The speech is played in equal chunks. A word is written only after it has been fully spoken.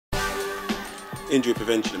Injury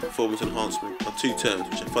prevention and performance enhancement are two terms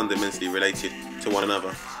which are fundamentally related to one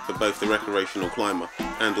another for both the recreational climber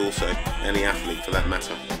and also any athlete for that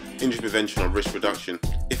matter. Injury prevention or risk reduction,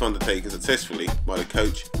 if undertaken successfully by the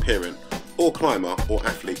coach, parent or climber or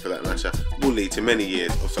athlete for that matter, will lead to many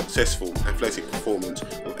years of successful athletic performance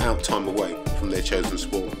without time away from their chosen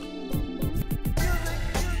sport.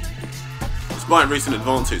 Despite recent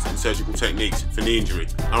advances in surgical techniques for knee injury,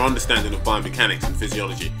 our understanding of biomechanics and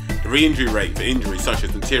physiology, the re-injury rate for injuries such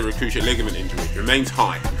as anterior cruciate ligament injury remains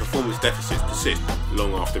high and performance deficits persist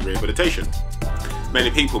long after rehabilitation.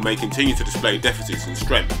 Many people may continue to display deficits in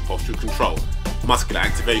strength, postural control, muscular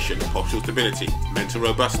activation, postural stability, mental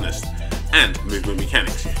robustness, and movement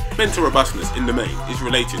mechanics. Mental robustness in the main is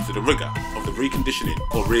related to the rigour of the reconditioning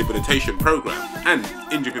or rehabilitation program and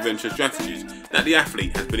injury prevention strategies that the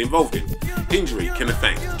athlete has been involved in. Injury can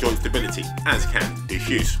affect joint stability, as can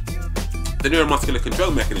disuse. The neuromuscular control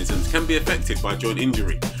mechanisms can be affected by joint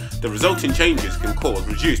injury. The resulting changes can cause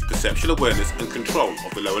reduced perceptual awareness and control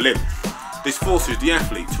of the lower limb. This forces the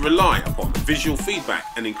athlete to rely upon visual feedback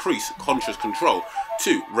and increase conscious control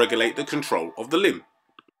to regulate the control of the limb.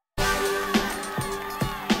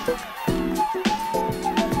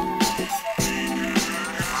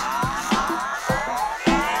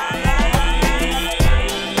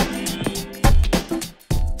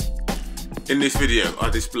 In this video, I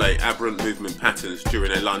display aberrant movement patterns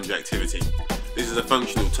during a lunge activity. This is a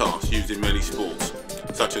functional task used in many sports,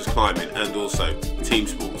 such as climbing and also team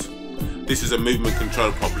sports. This is a movement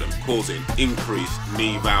control problem causing increased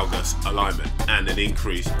knee valgus alignment and an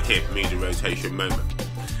increased hip medial rotation moment.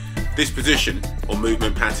 This position or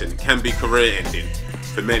movement pattern can be career-ending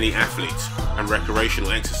for many athletes and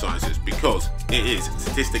recreational exercisers because it is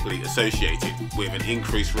statistically associated with an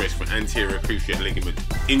increased risk for anterior cruciate ligament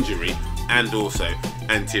injury and also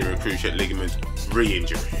anterior cruciate ligament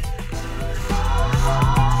re-injury.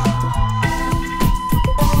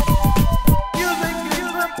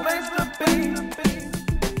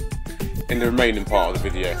 In the remaining part of the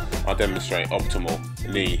video, I demonstrate optimal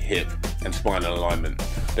knee, hip and spinal alignment.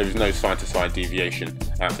 There is no side-to-side deviation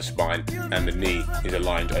at the spine and the knee is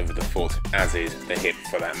aligned over the foot, as is the hip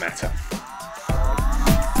for that matter.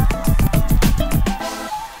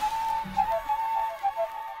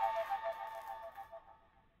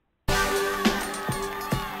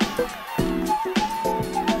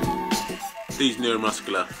 These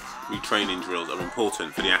neuromuscular retraining drills are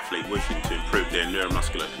important for the athlete wishing to improve their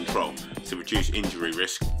neuromuscular control to reduce injury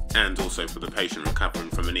risk and also for the patient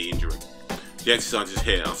recovering from a knee injury. The exercises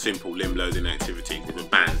here are simple limb loading activities with a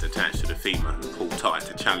band attached to the femur and pulled tight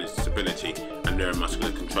to challenge the stability and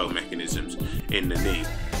neuromuscular control mechanisms in the knee,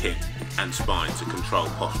 hip and spine to control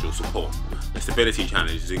postural support. The stability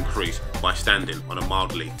challenge is increased by standing on a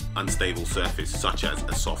mildly unstable surface such as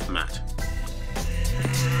a soft mat.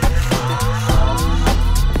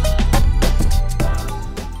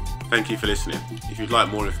 Thank you for listening. If you'd like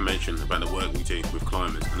more information about the work we do with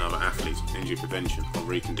climbers and other athletes in injury prevention or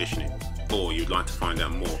reconditioning, or you'd like to find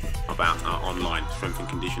out more about our online strength and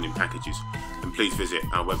conditioning packages, then please visit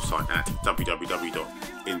our website at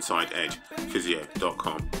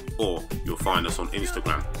www.insideedgephysio.com, or you'll find us on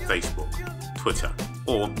Instagram, Facebook, Twitter,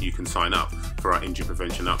 or you can sign up for our injury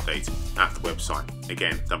prevention updates at the website,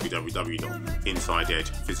 again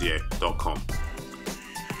www.insideedgephysio.com.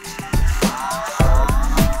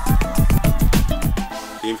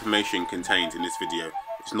 The information contained in this video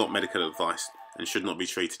is not medical advice and should not be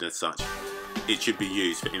treated as such. It should be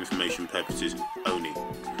used for information purposes only.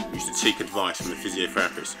 You should seek advice from a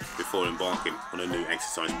physiotherapist before embarking on a new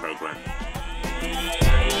exercise program.